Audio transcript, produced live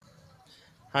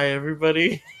Hi,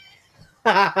 everybody.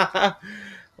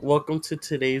 Welcome to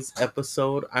today's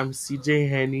episode. I'm CJ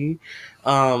Henny.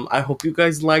 I hope you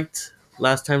guys liked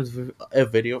last time's a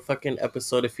video fucking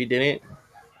episode. If you didn't,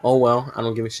 oh well, I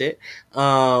don't give a shit.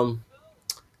 I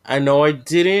know I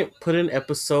didn't put an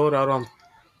episode out on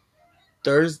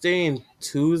Thursday and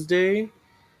Tuesday.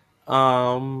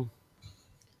 Um,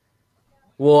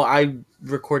 I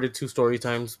recorded two story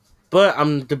times, but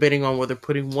I'm debating on whether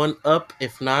putting one up.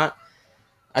 If not,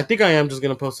 I think I am just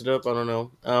gonna post it up. I don't know.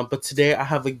 But today I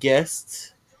have a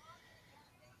guest,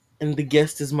 and the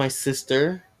guest is my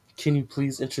sister. Can you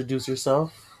please introduce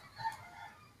yourself?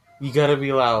 You gotta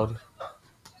be loud.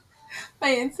 My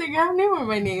Instagram name or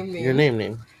my name? Your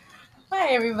name.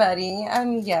 Hi, everybody.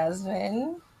 I'm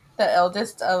Yasmin, the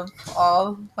eldest of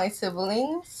all my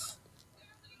siblings.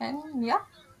 And yeah.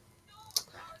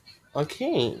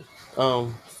 Okay.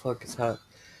 Fuck, it's hot.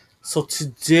 So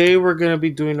today we're gonna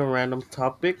be doing a random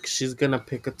topic. She's gonna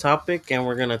pick a topic, and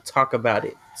we're gonna talk about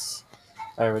it.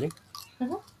 Alright, ready?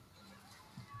 Mm-hmm.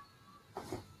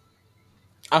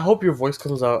 I hope your voice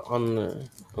comes out on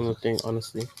the thing.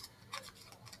 Honestly,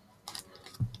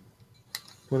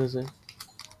 what is it?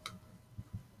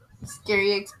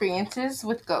 Scary experiences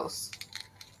with ghosts.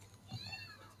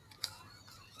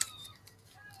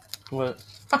 What?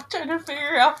 I'm trying to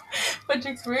figure out which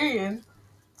experience.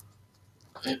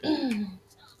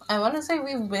 I want to say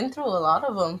we've been through a lot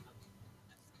of them.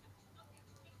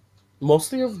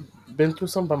 Mostly, I've been through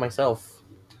some by myself.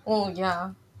 Oh,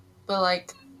 yeah.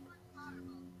 But,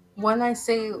 when I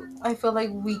say I feel like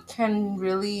we can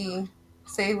really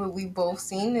say what we both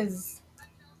seen is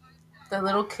the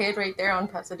little kid right there on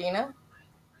Pasadena.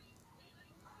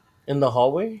 In the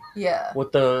hallway? Yeah.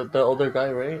 With the older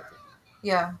guy, right?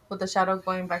 Yeah, with the shadow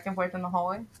going back and forth in the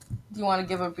hallway. Do you want to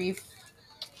give a brief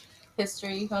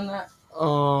history on that?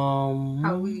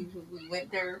 How we went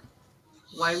there,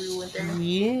 why we went there?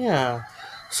 Yeah.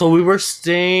 So we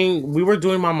were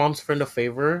doing my mom's friend a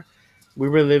favor. We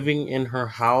were living in her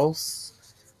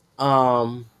house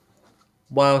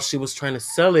while she was trying to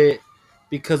sell it,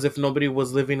 because if nobody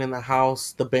was living in the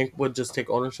house, the bank would just take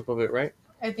ownership of it, right?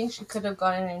 I think she could have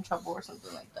gotten in trouble or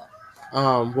something like that.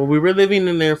 We were living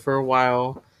in there for a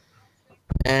while,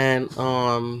 and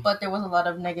but there was a lot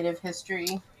of negative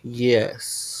history.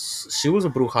 Yes, she was a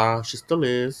bruja. She still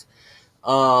is.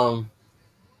 Um,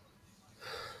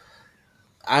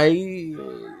 I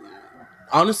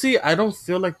honestly, I don't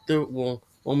feel like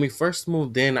when we first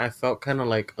moved in, I felt kind of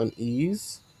like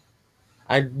unease.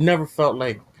 I never felt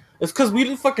like it's because we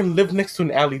didn't fucking live next to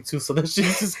an alley too, so that shit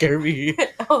used to scare me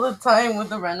all the time with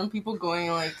the random people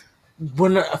going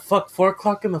when 4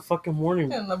 o'clock in the fucking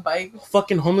morning in the bike.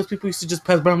 Fucking homeless people used to just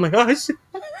pass by. I'm like, oh shit.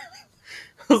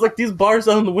 I was like, these bars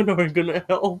out in the window aren't gonna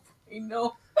help. I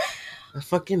know. I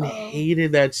fucking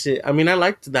hated that shit. I mean, I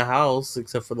liked the house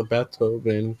except for the bathtub,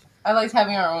 and I liked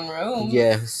having our own room.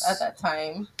 Yes. At that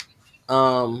time.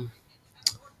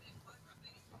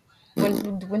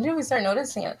 When did we start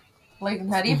noticing it?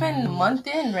 Not even a month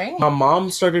in, right? My mom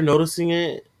started noticing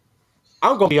it.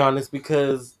 I'm gonna be honest,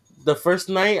 because the first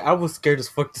night I was scared as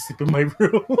fuck to sleep in my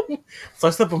room. So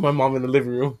I slept with my mom in the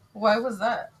living room. Why was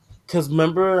that? Because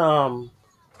remember,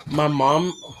 my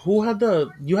mom, you had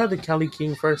the Cali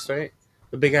King first, right?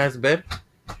 The big ass bed.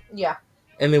 Yeah.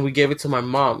 And then we gave it to my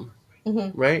mom,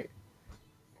 right?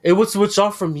 It would switch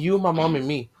off from you, my mom, and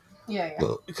me. Yeah.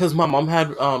 Because my mom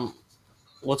had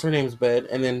what's her name's bed,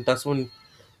 and then that's when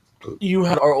you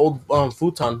had our old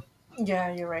futon.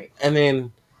 Yeah, you're right. And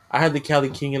then I had the Cali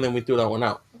King, and then we threw that one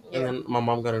out. Yeah. And then my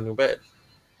mom got a new bed.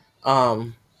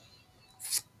 But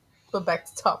back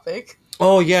to topic.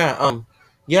 Oh yeah.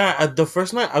 The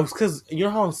first night I was, because you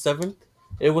know how on 7th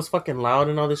it was fucking loud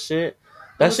and all this shit.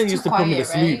 That shit used to put me to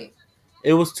sleep. Right?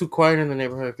 It was too quiet in the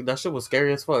neighborhood. That shit was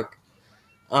scary as fuck.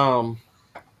 But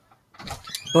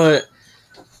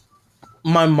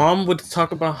my mom would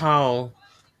talk about how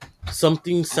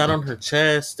something sat on her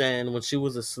chest, and when she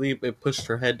was asleep, it pushed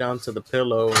her head down to the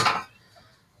pillow.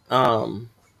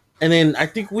 And then I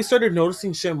think we started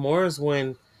noticing shit more is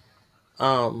when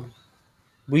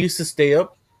we used to stay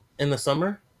up in the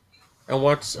summer and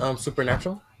watch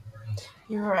Supernatural.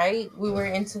 You're right. We were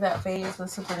into that phase of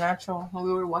Supernatural.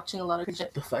 We were watching a lot of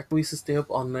shit. The fact we used to stay up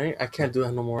all night, I can't do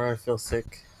that no more. I feel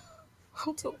sick.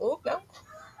 I'm too old now.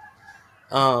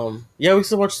 Yeah, we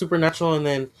used to watch Supernatural, and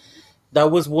then that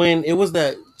was when it was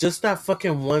that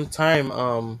fucking one time.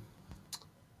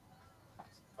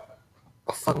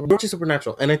 We watched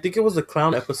Supernatural, and I think it was a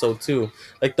clown episode too.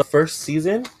 Like the first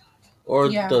season, or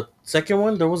the second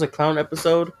one, there was a clown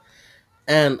episode,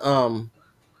 and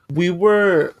we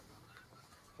were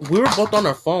both on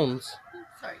our phones.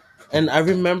 Sorry. And I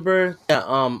remember that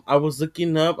I was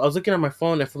looking up. I was looking at my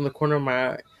phone, and from the corner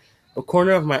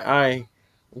of my eye,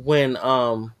 when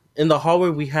in the hallway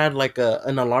we had like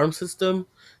an alarm system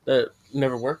that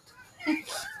never worked.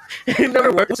 It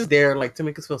never worked. It was just there like to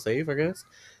make us feel safe, I guess.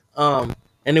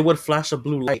 And it would flash a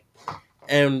blue light.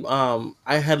 And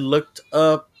I had looked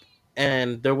up,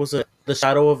 and there was the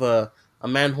shadow of a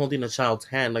man holding a child's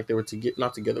hand, like they were to get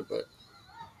not together, but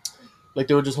like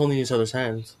they were just holding each other's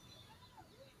hands.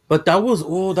 But that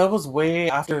was way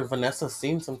after Vanessa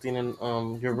seen something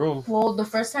in your room. Well, the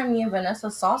first time me and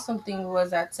Vanessa saw something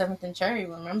was at 7th and Cherry,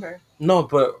 remember? No,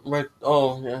 but right.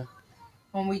 Oh yeah.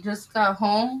 When we just got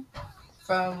home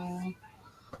from,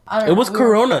 I don't It know. was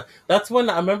Corona. That's when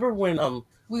I remember when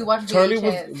We watched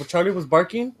Charlie was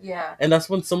barking. Yeah. And that's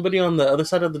when somebody on the other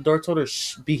side of the door told her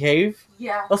behave.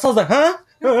 Yeah. That's why I was like,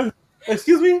 huh?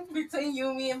 Excuse me. Between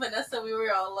you, me, and Vanessa, we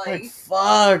were all like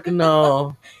fuck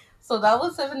no. So that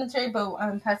was 7th and Cherry, but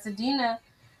Pasadena,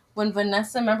 when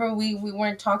Vanessa, remember we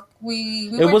weren't talk we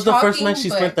It were was the talking, first night she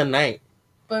spent the night.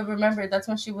 But remember, that's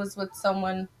when she was with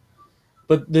someone.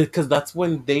 But because that's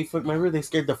when remember they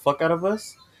scared the fuck out of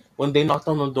us when they knocked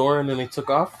on the door and then they took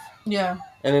off. Yeah.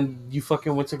 And then you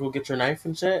fucking went to go get your knife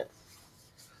and shit.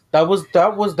 That was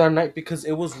that night because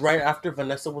it was right after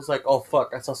Vanessa was like, "Oh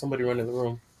fuck, I saw somebody run in the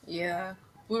room." Yeah.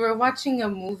 We were watching a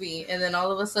movie, and then all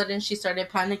of a sudden she started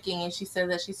panicking, and she said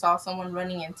that she saw someone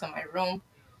running into my room,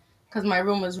 because my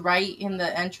room was right in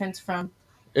the entrance from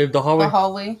in the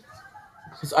hallway.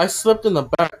 Because I slept in the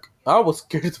back. I was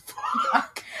scared as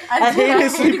fuck. I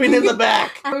hated sleeping in the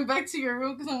back. I went back to your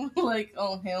room because I'm like,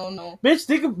 oh hell no. Bitch,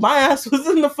 think my ass was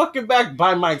in the fucking back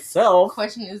by myself.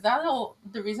 Question, is that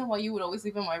the reason why you would always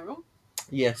sleep in my room?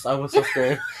 Yes, I was so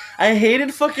scared. I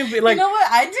hated fucking like. You know what?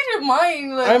 I didn't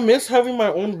mind. I miss having my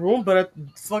own room, but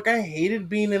I hated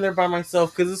being in there by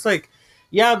myself because it's like,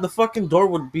 yeah, the fucking door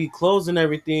would be closed and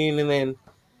everything, and then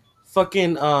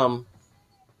fucking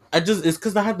it's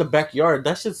because I had the backyard.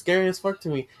 That shit's scary as fuck to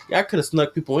me. Yeah, I could have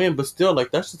snuck people in, but still,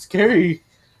 like that shit's scary.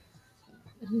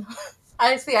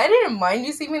 I didn't mind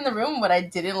you sleeping in the room. What I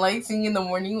didn't like seeing in the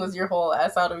morning was your whole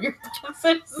ass out of your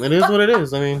boxers. It is what it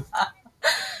is. I mean.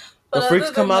 The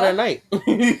freaks come out at night. I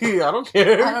don't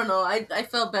care. I don't know. I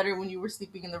felt better when you were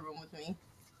sleeping in the room with me.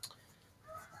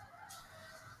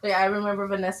 But yeah, I remember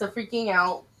Vanessa freaking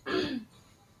out.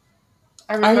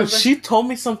 She told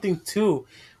me something too.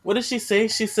 What did she say?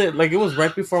 She said like it was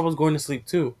right before I was going to sleep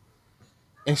too.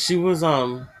 And she was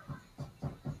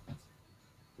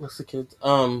what's the kid?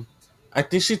 I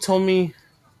think she told me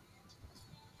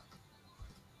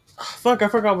fuck, I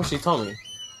forgot what she told me.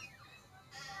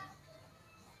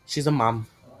 She's a mom.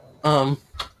 I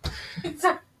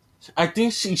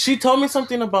think she told me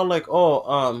something about like,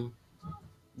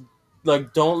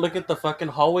 like don't look at the fucking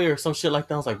hallway or some shit like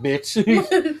that. I was like, bitch.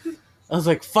 I was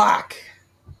like, fuck.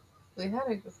 We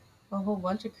had a whole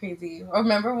bunch of crazy.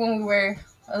 Remember when we were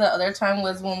the other time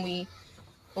was when we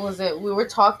were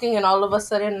talking and all of a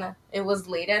sudden it was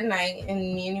late at night and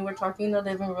me and you were talking in the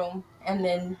living room and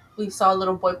then we saw a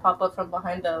little boy pop up from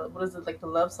behind the the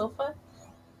love sofa?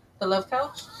 The love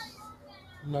couch?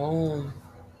 No.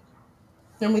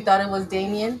 And we thought it was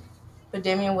Damien, but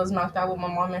Damien was knocked out with my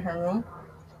mom in her room.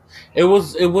 It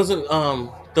wasn't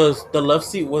the love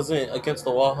seat wasn't against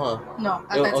the wall, huh? No,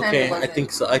 at that time it wasn't. I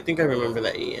think so. I think I remember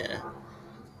that, yeah.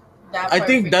 That I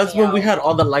think that's when we had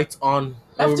all the lights on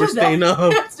and we were staying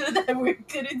up. After that we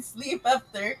couldn't sleep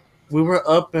after. We were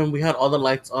up and we had all the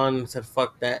lights on and said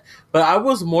fuck that. But I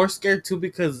was more scared too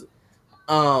because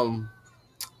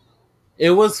it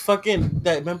was fucking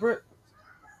that remember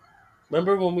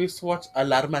when we used to watch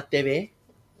Alarma TV?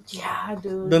 Yeah,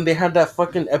 dude. Then they had that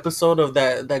fucking episode of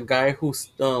that guy who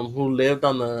lived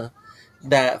on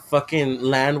that fucking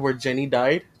land where Jenny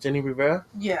died, Jenny Rivera.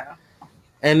 Yeah.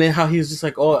 And then how he was just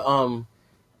like,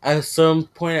 at some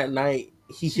point at night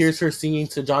he hears her singing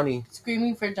to Johnny,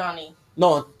 screaming for Johnny.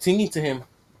 No, singing to him.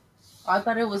 I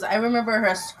thought it was. I remember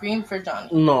her scream for Johnny.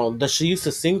 No, that she used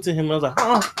to sing to him. I was like,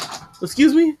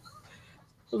 excuse me.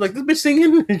 I was like, this bitch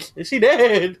singing? Is she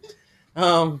dead?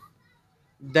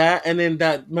 That and then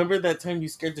remember that time you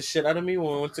scared the shit out of me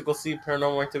when we went to go see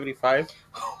Paranormal Activity 5?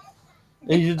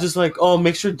 And you're just like, oh,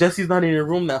 make sure Jesse's not in your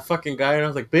room, that fucking guy. And I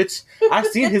was like, bitch, I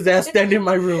seen his ass standing in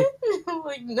my room. I'm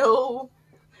like, no.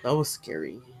 That was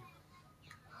scary.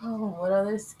 Oh, what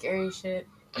other scary shit?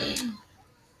 I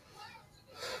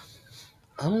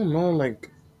don't know, like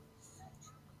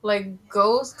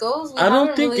ghosts. I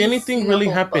don't think anything really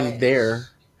happened there.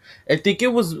 I think it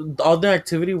was all the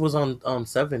activity was on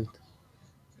 7th.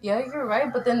 Yeah, you're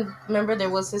right. But then remember there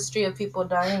was history of people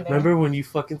dying there. Remember when you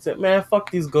fucking said, man,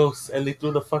 fuck these ghosts, and they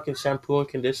threw the fucking shampoo and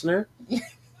conditioner?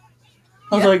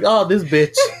 I was Yeah. like, oh, this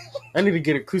bitch. I need to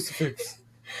get a crucifix.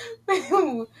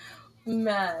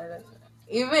 Man,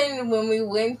 even when we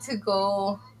went to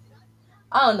go,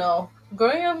 I don't know.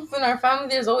 Growing up in our family,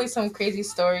 there's always some crazy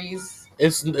stories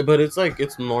But it's like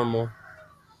it's normal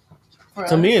for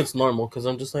to me. us. It's normal because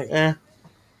I'm just like, I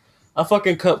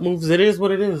fucking cut moves. It is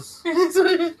what it is. It is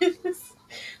what it is.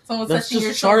 Someone That's touching just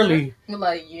your shoulder. Charlie. You're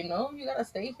like, you gotta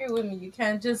stay here with me. You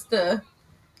can't just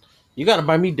You gotta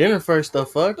buy me dinner first, the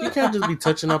fuck? You can't just be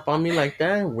touching up on me like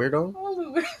that, weirdo.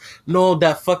 No,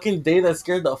 that fucking day that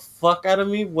scared the fuck out of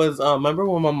me was, remember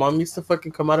when my mom used to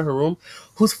fucking come out of her room?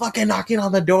 Who's fucking knocking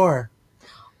on the door?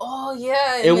 Oh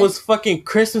yeah. It was fucking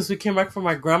Christmas. We came back from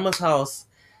my grandma's house,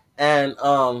 and,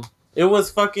 it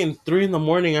was fucking 3 in the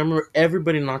morning. I remember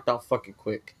everybody knocked out fucking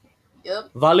quick.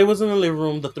 Yep. Vale was in the living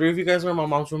room. The three of you guys were in my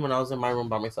mom's room, and I was in my room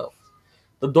by myself.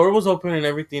 The door was open and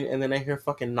everything, and then I hear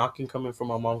fucking knocking coming from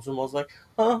my mom's room. I was like,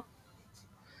 huh?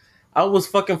 I was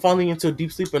fucking falling into a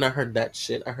deep sleep, and I heard that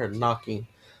shit. I heard knocking.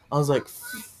 I was like,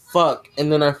 fuck. And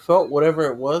then I felt whatever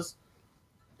it was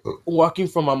walking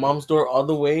from my mom's door all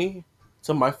the way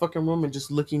to my fucking room and just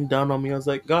looking down on me. I was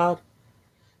like, God,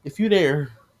 if you there,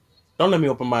 don't let me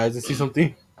open my eyes and see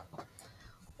something.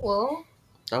 Well,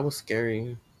 That was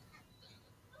scary.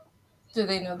 do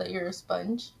they know that you're a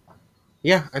sponge?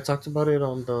 Yeah, I talked about it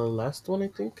on the last one, I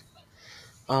think.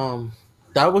 Um,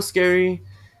 that was scary.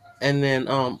 And then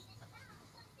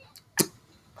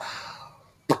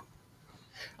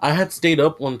I had stayed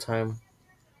up one time.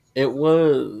 It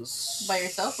was By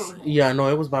yourself or with me? Yeah, no,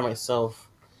 it was by myself.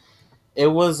 It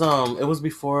was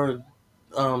before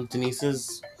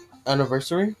Denise's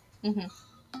anniversary.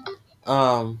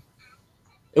 Um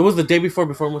it was the day before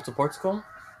we went to Portugal.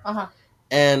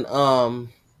 And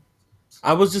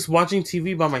I was just watching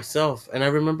TV by myself, and I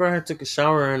remember I had took a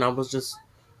shower and I was just,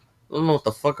 I don't know what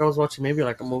the fuck I was watching, maybe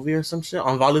like a movie or some shit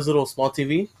on Vale's little small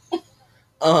TV.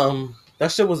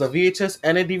 That shit was a VHS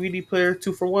and a DVD player,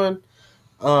 2 for 1.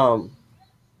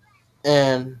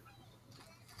 And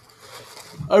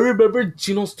I remember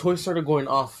Gino's toy started going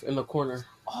off in the corner.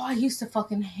 Oh, I used to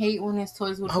fucking hate when his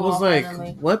toys would I go was off like,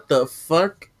 randomly. what the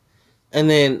fuck? And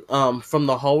then from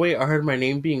the hallway, I heard my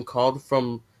name being called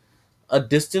from a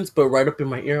distance, but right up in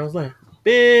my ear. I was like,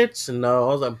 bitch. And no,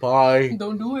 I was like, bye.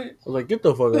 Don't do it. I was like, get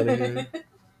the fuck out of here.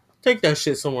 Take that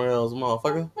shit somewhere else,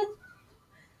 motherfucker.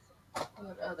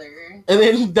 What other? And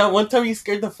then that one time he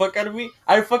scared the fuck out of me.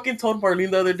 I fucking told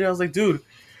Marlene the other day, I was like, dude,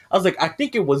 I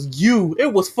think it was you.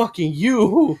 It was fucking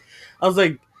you. I was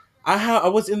like, I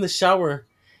was in the shower.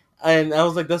 And I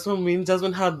was like, that's when me and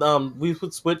Jasmine had, we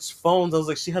would switch phones. I was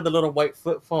like, she had the little white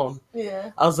flip phone.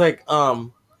 Yeah. I was like,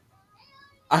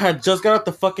 I had just got out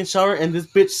the fucking shower and this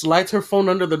bitch slides her phone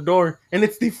under the door and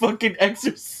it's the fucking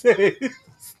Exorcist.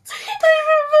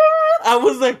 I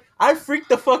was like, I freaked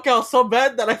the fuck out so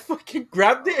bad that I fucking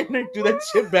grabbed it and I threw that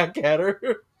shit back at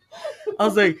her. I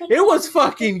was like, it was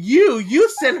fucking you. You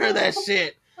sent her that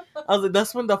shit. I was like,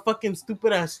 that's when the fucking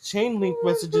stupid ass chain link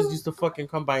messages used to fucking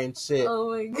come by and shit.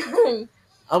 Oh my god.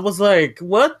 I was like,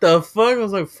 what the fuck? I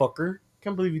was like, fucker.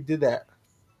 Can't believe you did that.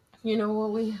 You know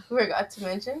what we forgot to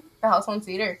mention? The house on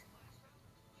Cedar.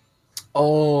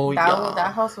 Oh, yeah.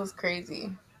 That house was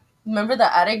crazy. Remember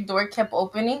the attic door kept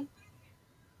opening?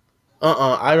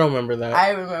 I don't remember that. I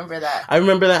remember that. I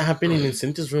remember that happening in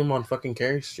Cynthia's room on fucking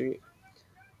Carey Street.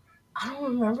 I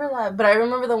don't remember that, but I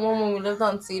remember the one when we lived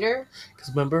on Cedar. Because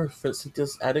remember, for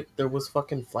Cynthia's attic, there was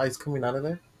fucking flies coming out of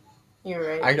there.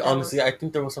 You're right. I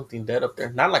think there was something dead up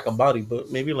there. Not like a body,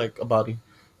 but maybe like a body.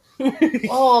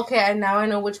 Oh, okay. Now I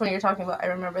know which one you're talking about. I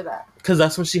remember that. Because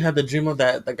that's when she had the dream of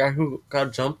the guy who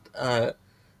got jumped at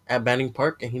Banning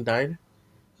Park and he died.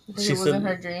 She was in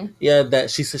her dream. Yeah,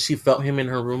 that she said she felt him in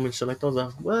her room and shit like that. I was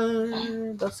like,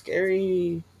 what? That's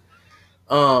scary.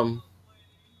 Oh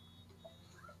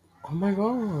my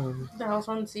god. The house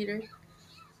on Cedar.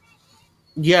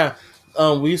 Yeah,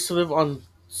 we used to live on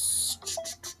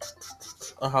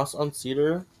a house on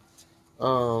Cedar.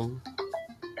 Hold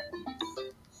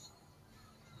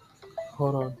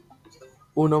on.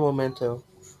 Uno momento.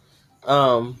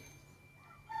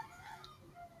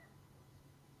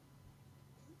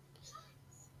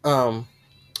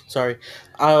 Sorry.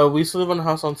 We used to live on a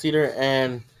house on Cedar,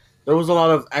 and there was a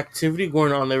lot of activity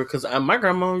going on there because my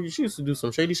grandma, she used to do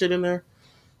some shady shit in there.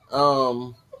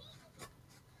 Well,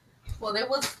 it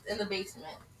was in the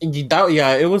basement.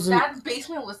 It was. That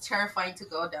basement was terrifying to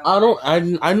go down.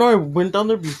 I know I went down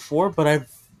there before, but I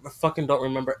fucking don't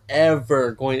remember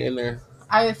ever going in there.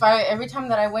 Every time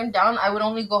that I went down, I would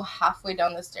only go halfway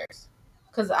down the stairs,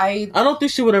 cause I don't think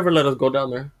she would ever let us go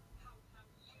down there.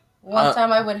 One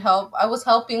time I would help. I was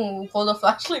helping hold a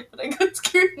flashlight, but I got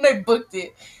scared and I booked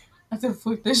it. I said,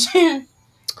 fuck that shit.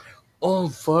 Oh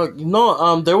fuck!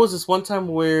 No, there was this one time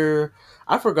where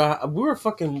I forgot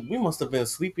we must have been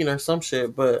sleeping or some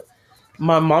shit. But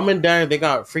my mom and dad they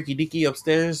got freaky deaky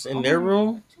upstairs in Oh their my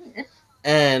room, god, Junior.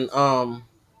 and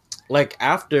like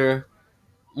after.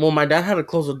 Well, my dad had to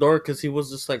close the door because he was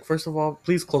just like, first of all,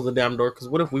 please close the damn door because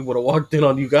what if we would have walked in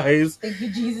on you guys? Thank you,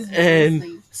 Jesus, we were And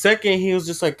asleep. second, he was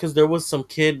just like, because there was some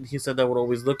kid, he said that would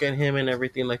always look at him and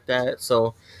everything like that.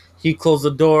 So he closed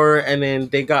the door and then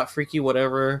they got freaky,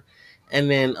 whatever. And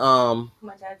then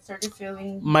My dad started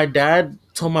feeling. my dad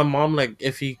told my mom like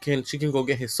if she can go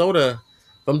get his soda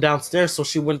from downstairs. So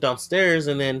she went downstairs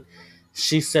and then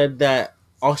she said that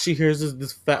all she hears is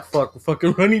this fat fuck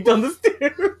fucking running down the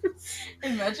stairs.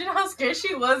 Imagine how scared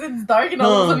she was. It's dark and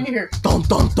all of a sudden you hear. Dun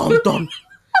dun dun dun.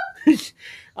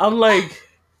 I'm like,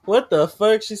 what the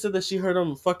fuck? She said that she heard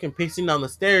him fucking pacing down the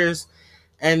stairs,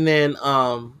 and then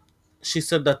she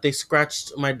said that they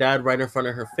scratched my dad right in front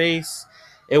of her face.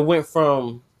 It went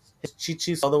from his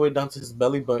cheeks all the way down to his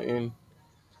belly button.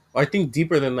 I think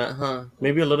deeper than that, huh?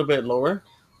 Maybe a little bit lower.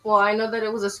 Well, I know that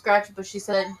it was a scratch, but she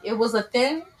said it was a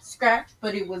thin scratch,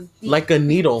 but it was deep. Like a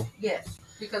needle. Yes,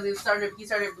 because he started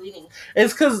bleeding.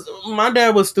 It's because my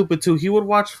dad was stupid too. He would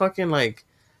watch fucking like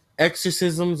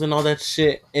exorcisms and all that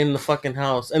shit in the fucking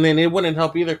house, and then it wouldn't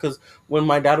help either because when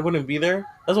my dad wouldn't be there,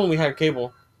 that's when we had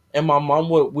cable, and my mom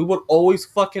we would always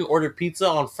fucking order pizza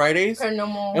on Fridays,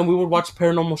 Paranormal. and we would watch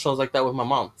paranormal shows like that with my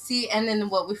mom. See, and then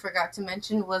what we forgot to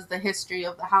mention was the history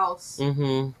of the house.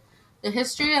 Mm-hmm. The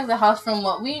history of the house, from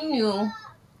what we knew,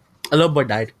 A little boy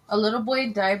died. a little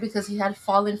boy died because he had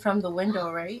fallen from the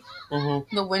window, right?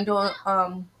 Mm-hmm. The window,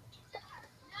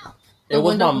 It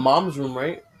was my mom's room,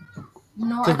 right?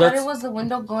 No, I thought it was the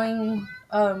window going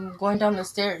down the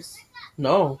stairs.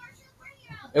 No,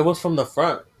 it was from the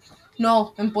front.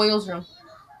 No, in Boyle's room.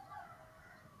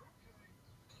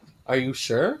 Are you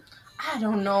sure? I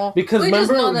don't know. Because we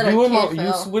remember, just know that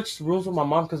you switched rooms with my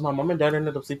mom because my mom and dad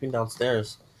ended up sleeping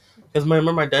downstairs. Because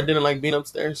remember, my dad didn't like being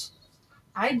upstairs.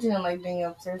 I didn't like being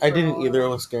upstairs. I didn't either. It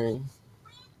was scary.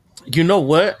 You know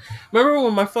what? Remember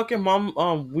when my fucking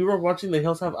mom, we were watching The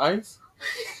Hills Have Eyes?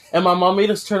 And my mom made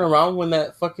us turn around when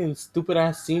that fucking stupid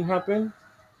ass scene happened?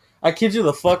 I kid you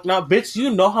the fuck not. Bitch,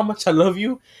 you know how much I love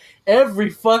you. Every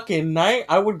fucking night,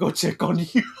 I would go check on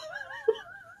you.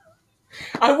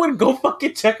 I would go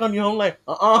fucking check on you. I'm like,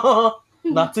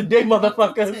 not today,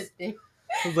 motherfuckers. I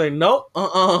was like, nope,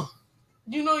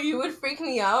 You know, you would freak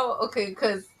me out. Okay,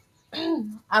 because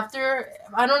after,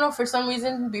 I don't know, for some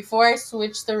reason, before I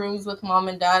switched the rooms with mom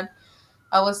and dad,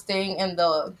 I was staying in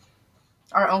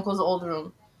our uncle's old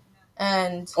room.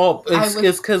 And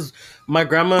it's because my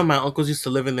grandma and my uncles used to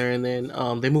live in there, and then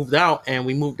they moved out, and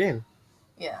we moved in.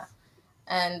 Yeah,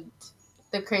 and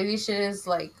the crazy shit is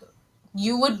like,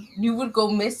 you would go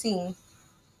missing,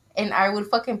 and I would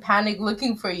fucking panic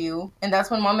looking for you, and that's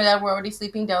when mom and dad were already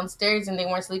sleeping downstairs, and they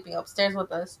weren't sleeping upstairs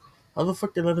with us. How the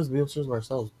fuck they let us be upstairs by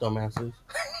ourselves, dumbasses?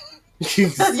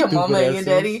 That's your mama and your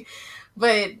daddy.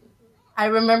 But I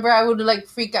remember I would like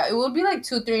freak out. It would be like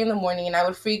 2-3 in the morning, and I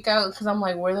would freak out because I'm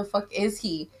like, where the fuck is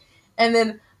he? And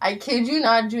then I kid you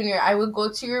not, Junior, I would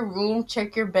go to your room,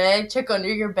 check your bed, check under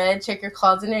your bed, check your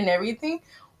closet and everything.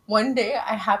 One day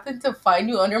I happened to find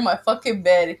you under my fucking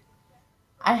bed.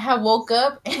 I had woke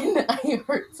up and I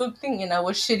heard something and I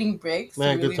was shitting bricks.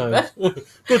 Man, really good times.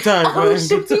 Good times,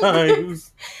 man. Good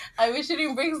times. I was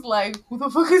shitting bricks like, who the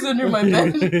fuck is under my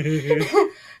bed?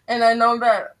 And I know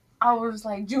that I was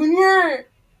like, Junior!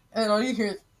 And all you hear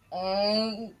is,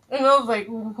 and I was like,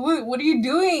 what are you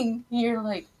doing? And you're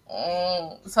like,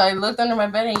 So I looked under my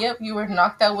bed and yep, you were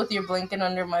knocked out with your blanket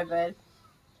under my bed.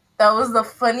 That was the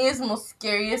funniest, most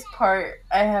scariest part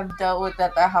I have dealt with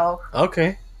at the house.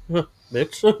 Okay.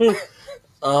 Bitch.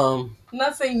 I'm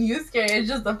not saying you scared, it's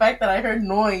just the fact that I heard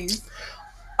noise.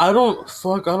 I don't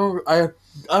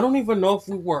even know if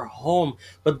we were home.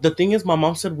 But the thing is, my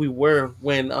mom said we were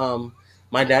when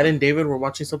my dad and David were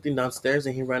watching something downstairs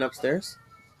and he ran upstairs.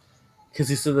 Because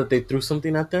he said that they threw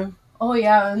something at them. Oh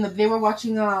yeah, and they were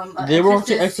watching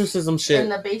exorcism shit in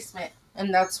the basement.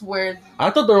 And that's where... I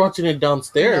thought they were watching it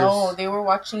downstairs. No, they were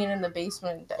watching it in the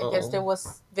basement. I guess there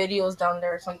was videos down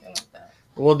there or something like that.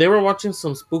 Well, they were watching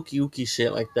some spooky ooky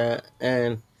shit like that.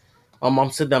 And my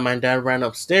mom said that my dad ran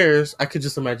upstairs. I could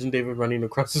just imagine David running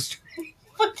across the street.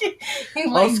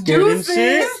 All scared and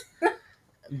shit.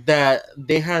 That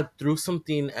they had threw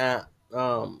something at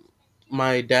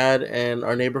my dad and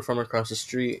our neighbor from across the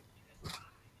street.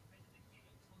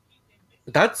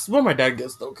 That's what my dad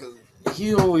gets though, because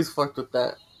he always fucked with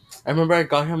that. I remember I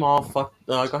got him all fucked.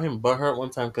 I got him butthurt one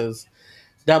time because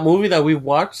that movie that we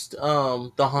watched,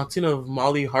 The Haunting of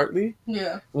Molly Hartley,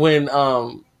 Yeah. when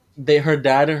her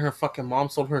dad and her fucking mom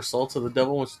sold her soul to the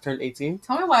devil when she turned 18.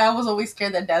 Tell me why I was always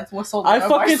scared that dads were sold. I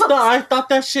thought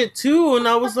that shit too, and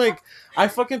I was like, I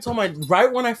fucking told my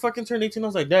right when I fucking turned 18, I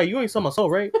was like, Dad, you ain't sold my soul,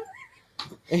 right?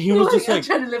 And he was just I'm like,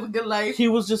 trying to live a good life. he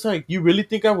was just like, you really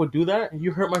think I would do that?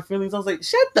 You hurt my feelings. I was like,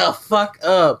 shut the fuck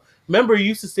up. Remember, you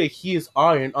used to say he is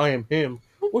I and I am him.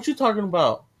 What you talking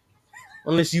about?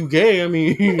 Unless you gay, I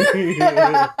mean,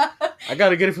 I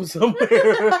gotta get it from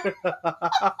somewhere.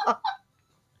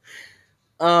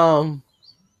 um,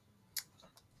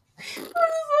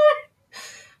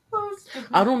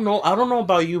 I don't know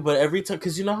about you, but every time,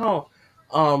 cause you know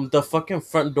how, the fucking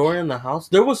front door in the house,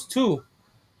 there was two.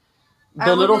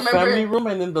 The little family room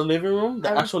and then the living room,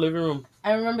 the actual living room.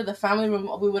 I remember the family room.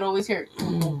 We would always hear.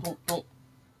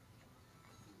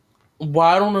 Well,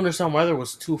 I don't understand why there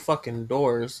was two fucking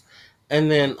doors,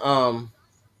 and then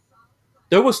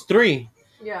there was three.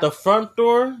 Yeah. The front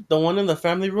door, the one in the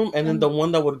family room, and then the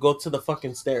one that would go to the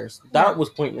fucking stairs. That was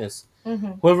pointless.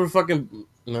 Mm-hmm. Whoever fucking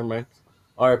never mind.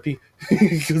 R.I.P. I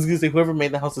was gonna say whoever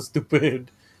made the house is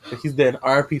stupid. He's dead.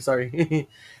 R.I.P. Sorry.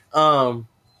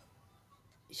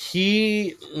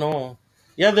 He no.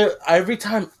 Yeah, there every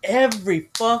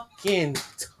fucking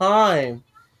time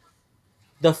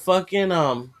the fucking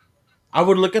I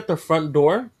would look at the front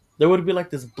door, there would be like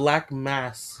this black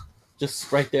mass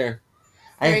just right there.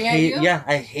 I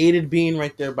hated being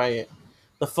right there by it.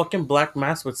 The fucking black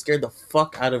mass would scare the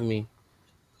fuck out of me.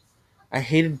 I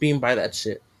hated being by that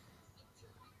shit.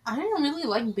 I didn't really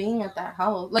like being at that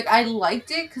house. Like, I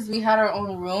liked it because we had our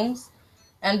own rooms,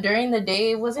 and during the day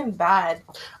it wasn't bad.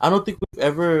 I don't think we've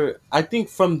ever. I think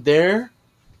from there,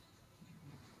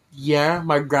 yeah,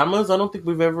 my grandma's. I don't think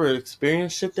we've ever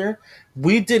experienced shit there.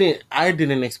 We didn't. I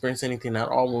didn't experience anything at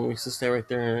all when we used to stay right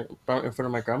there in front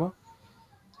of my grandma.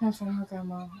 In front of my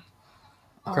grandma.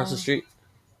 Across the street,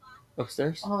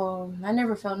 upstairs. Oh, I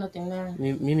never felt nothing there.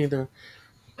 Me neither.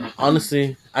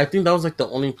 Honestly, I think that was like the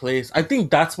only place. I think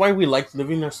that's why we liked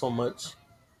living there so much.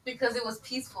 Because it was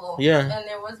peaceful. Yeah. And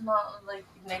there was not like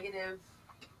negative.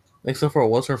 Except for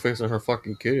what's her face and her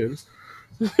fucking kids.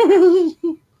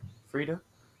 Frida.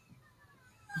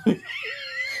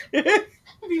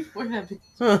 Before that.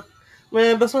 Huh.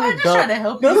 Man, that's why I'm just trying to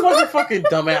help you. That's why your fucking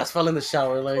dumbass fell in the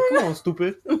shower. Like, come on,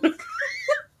 stupid. Oh my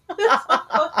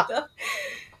God.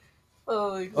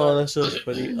 Oh, that shit was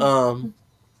funny.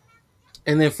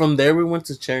 And then from there we went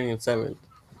to Cherry and 7th.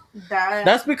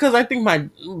 That's because I think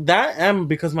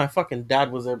because my fucking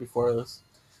dad was there before us.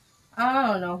 I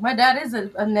don't know. My dad is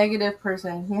a negative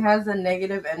person. He has a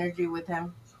negative energy with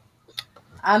him.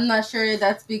 I'm not sure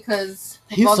that's because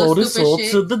he sold his soul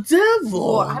to the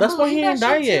devil. Well, that's why he ain't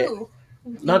died yet.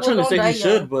 Not trying to say he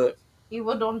should, but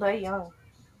evil don't die young.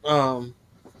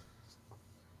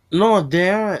 No,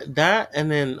 that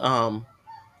and then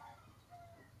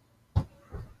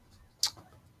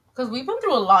because we've been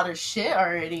through a lot of shit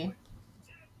already.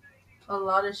 A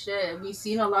lot of shit. We've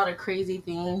seen a lot of crazy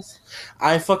things.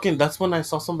 That's when I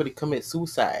saw somebody commit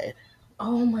suicide.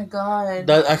 Oh my God.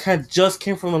 That I had just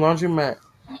came from the laundromat,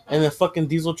 and the fucking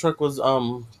diesel truck was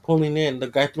pulling in. The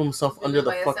guy threw himself under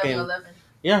the fucking 7-Eleven.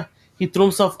 Yeah, he threw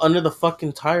himself under the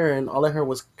fucking tire, and all I heard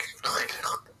was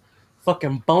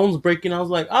fucking bones breaking. I was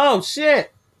like, oh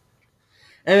shit.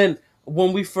 And then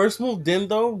when we first moved in,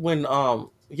 though, when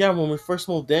we first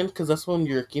moved in, because that's when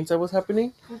your quinta was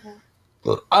happening. Mm-hmm.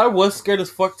 I was scared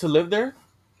as fuck to live there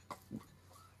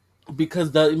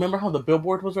because remember how the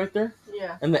billboard was right there?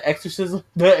 Yeah. And the Exorcist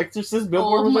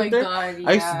billboard was right there. God,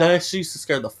 yeah. That shit used to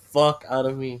scare the fuck out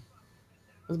of me.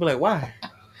 I was like, why?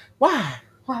 Why,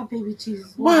 baby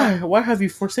Jesus? Why have you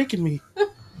forsaken me?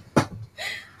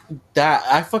 That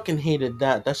I fucking hated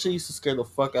that. That shit used to scare the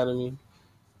fuck out of me.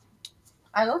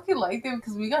 I low-key liked it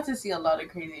because we got to see a lot of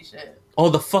crazy shit. Oh,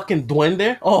 the fucking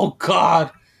duende? Oh God.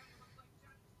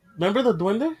 Remember the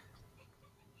duende?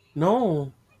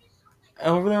 No.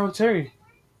 Over there on Cherry.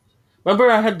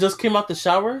 Remember I had just came out the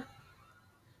shower?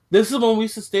 This is when we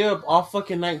used to stay up all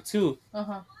fucking night too.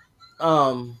 Uh-huh.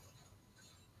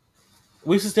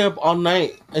 We used to stay up all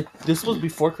night. This was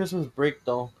before Christmas break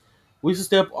though. We used to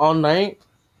stay up all night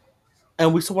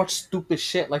and we used to watch stupid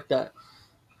shit like that.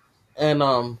 And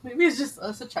maybe it's just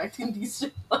us attracting these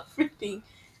everything.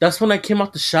 That's when I came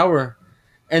out the shower.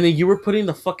 And then you were putting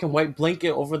the fucking white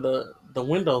blanket over the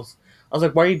windows. I was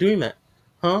like, why are you doing that?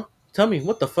 Huh? Tell me,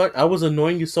 what the fuck? I was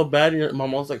annoying you so bad. And my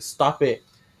mom was like, stop it.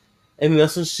 And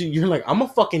that's when you're like, I'm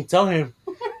gonna fucking tell him.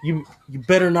 You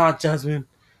better not, Jasmine.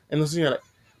 And that's when you're like,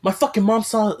 my fucking mom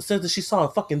said that she saw a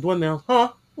fucking duende.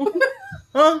 Huh?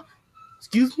 Huh?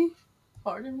 Excuse me?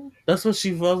 Pardon me? That's when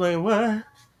she was like, what?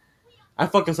 I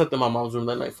fucking slept in my mom's room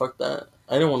that night. Fuck that.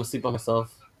 I didn't want to sleep by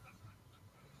myself.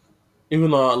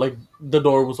 Even though like the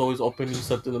door was always open, you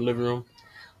slept in the living room.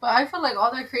 But I feel like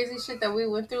all that crazy shit that we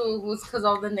went through was because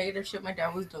all the negative shit my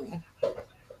dad was doing.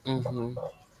 Mm-hmm.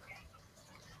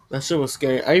 That shit was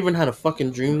scary. I even had a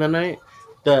fucking dream that night.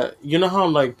 That you know how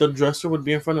like the dresser would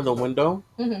be in front of the window,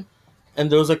 Mm-hmm.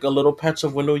 and there was like a little patch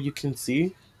of window you can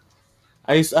see.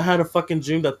 I had a fucking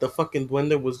dream that the fucking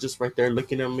window was just right there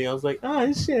looking at me. I was like,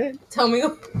 ah, shit. Tell me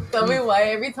why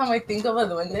every time I think of a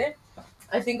duende,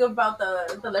 I think about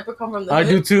the leprechaun from the I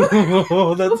hood. do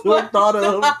too. That's what I thought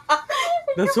of.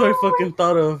 That's what I fucking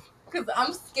thought of. Cause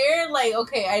I'm scared. Like,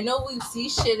 okay, I know we see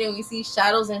shit and we see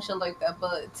shadows and shit like that,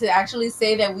 but to actually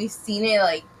say that we've seen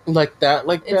it like that,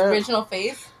 its original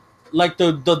face, like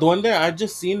the one that I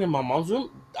just seen in my mom's room.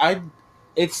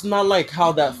 It's not like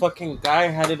how that fucking guy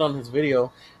had it on his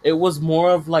video. It was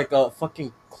more of like a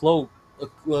fucking cloak,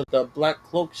 the black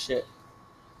cloak shit,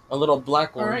 a little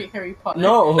black one. All right, Harry Potter.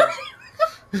 No,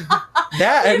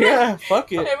 that yeah,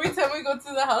 fuck it. Every time we go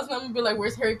to the house, I'm gonna be like,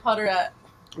 "Where's Harry Potter at?"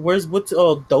 Where's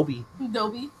Dobby?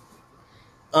 Dobby.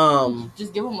 Um,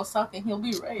 Just give him a sock and he'll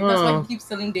be right. That's why he keeps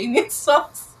selling Damien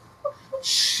socks.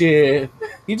 Shit,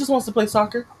 he just wants to play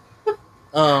soccer.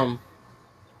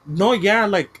 No, yeah,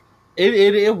 like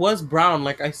it was brown.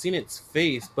 Like I seen its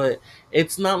face, but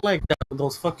it's not like that,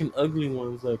 those fucking ugly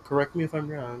ones. Like, correct me if I'm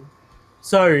wrong.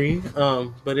 Sorry,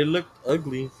 but it looked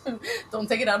ugly. Don't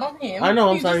take it out on him. I know.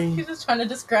 I'm sorry. He's just trying to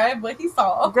describe what he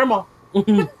saw. Grandma.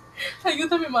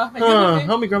 Ayúdame, ma.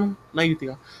 Help me, Grandma. Now you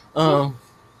think.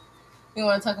 You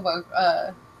want to talk about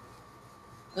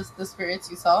the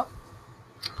spirits you saw?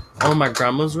 Oh, my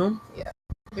grandma's room. Yeah.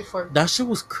 Before that shit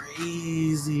was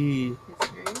crazy.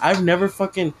 I've never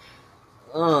fucking.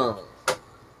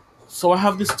 So I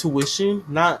have this tuition,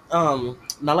 not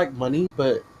like money,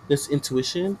 but this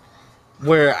intuition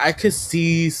where I could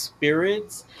see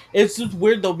spirits. It's just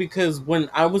weird though because when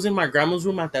I was in my grandma's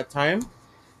room at that time,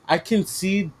 I can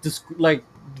see like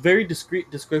very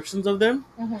discreet descriptions of them.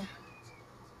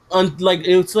 Mm-hmm. Like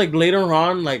it's like later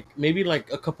on, like maybe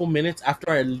like a couple minutes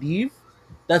after I leave,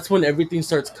 that's when everything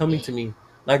starts coming to me,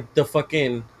 like the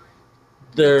fucking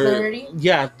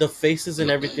the faces and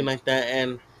everything like that.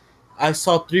 And I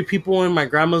saw 3 people in my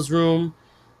grandma's room,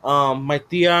 my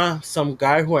tia, some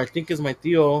guy who I think is my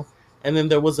tío, and then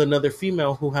there was another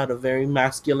female who had a very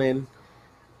masculine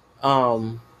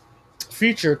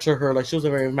feature to her, like she was a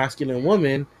very masculine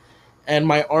woman, and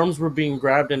my arms were being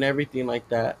grabbed and everything like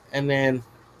that. And then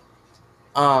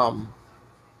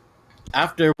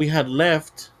after we had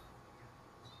left,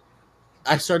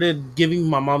 I started giving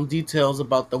my mom details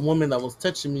about the woman that was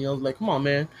touching me. I was like, come on,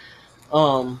 man.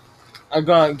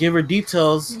 I give her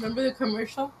details. Remember the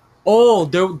commercial? Oh,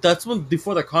 that's when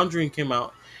before The Conjuring came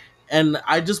out, and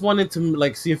I just wanted to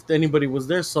like see if anybody was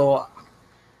there. So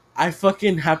I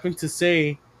fucking happened to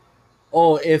say,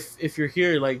 "Oh, if you're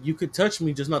here, like you could touch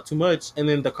me, just not too much." And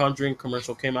then The Conjuring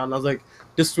commercial came out, and I was like,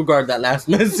 "Disregard that last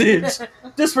message.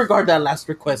 Disregard that last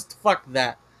request. Fuck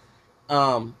that."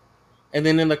 And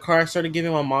then in the car, I started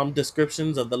giving my mom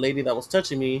descriptions of the lady that was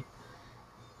touching me,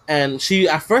 and she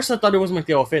at first I thought it was my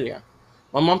tia Ophelia.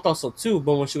 My mom thought so too,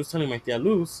 but when she was telling my tia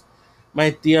Luz,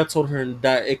 my tia told her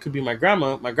that it could be my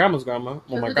grandma's grandma,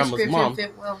 well, my grandma's mom.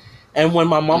 And when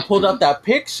my mom pulled out that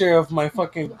picture of my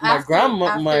fucking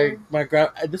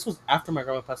this was after my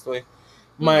grandma passed away.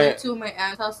 To my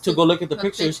aunt's house to go look at the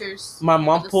pictures. My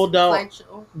mom pulled out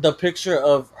the picture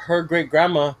of her great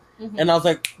grandma, and I was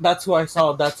like, "That's who I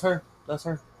saw. That's her. That's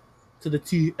her." To the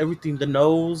T, everything, the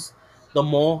nose, the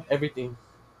mole, everything.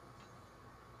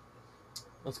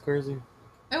 That's crazy.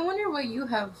 I wonder what you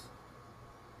have.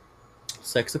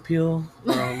 Sex appeal,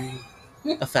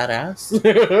 a fat ass.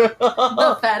 The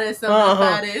fattest of the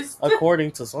fattest.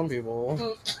 According to some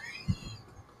people.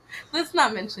 Let's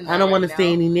not mention that. I don't want to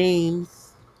say any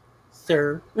names,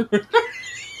 sir.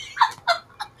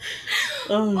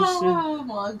 Oh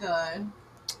my god.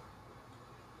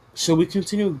 Should we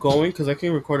continue going? Because I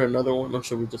can record another one, or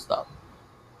should we just stop?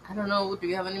 I don't know. Do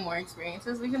you have any more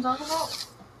experiences we can talk about?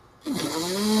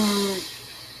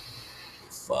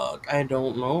 Fuck, I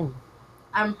don't know.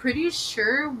 I'm pretty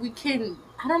sure we can.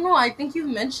 I don't know. I think you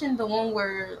mentioned the one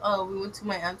where we went to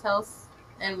my aunt's house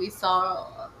and we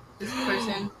saw this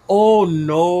person. Oh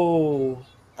no,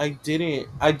 I didn't.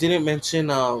 I didn't mention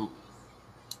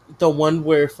the one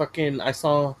where fucking I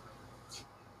saw.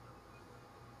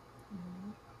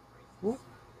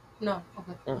 No.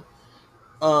 Okay.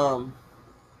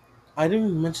 I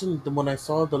didn't mention when I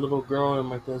saw the little girl in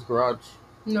my dad's garage.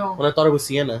 No. When I thought it was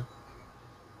Sienna.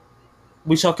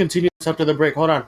 We shall continue this after the break. Hold on.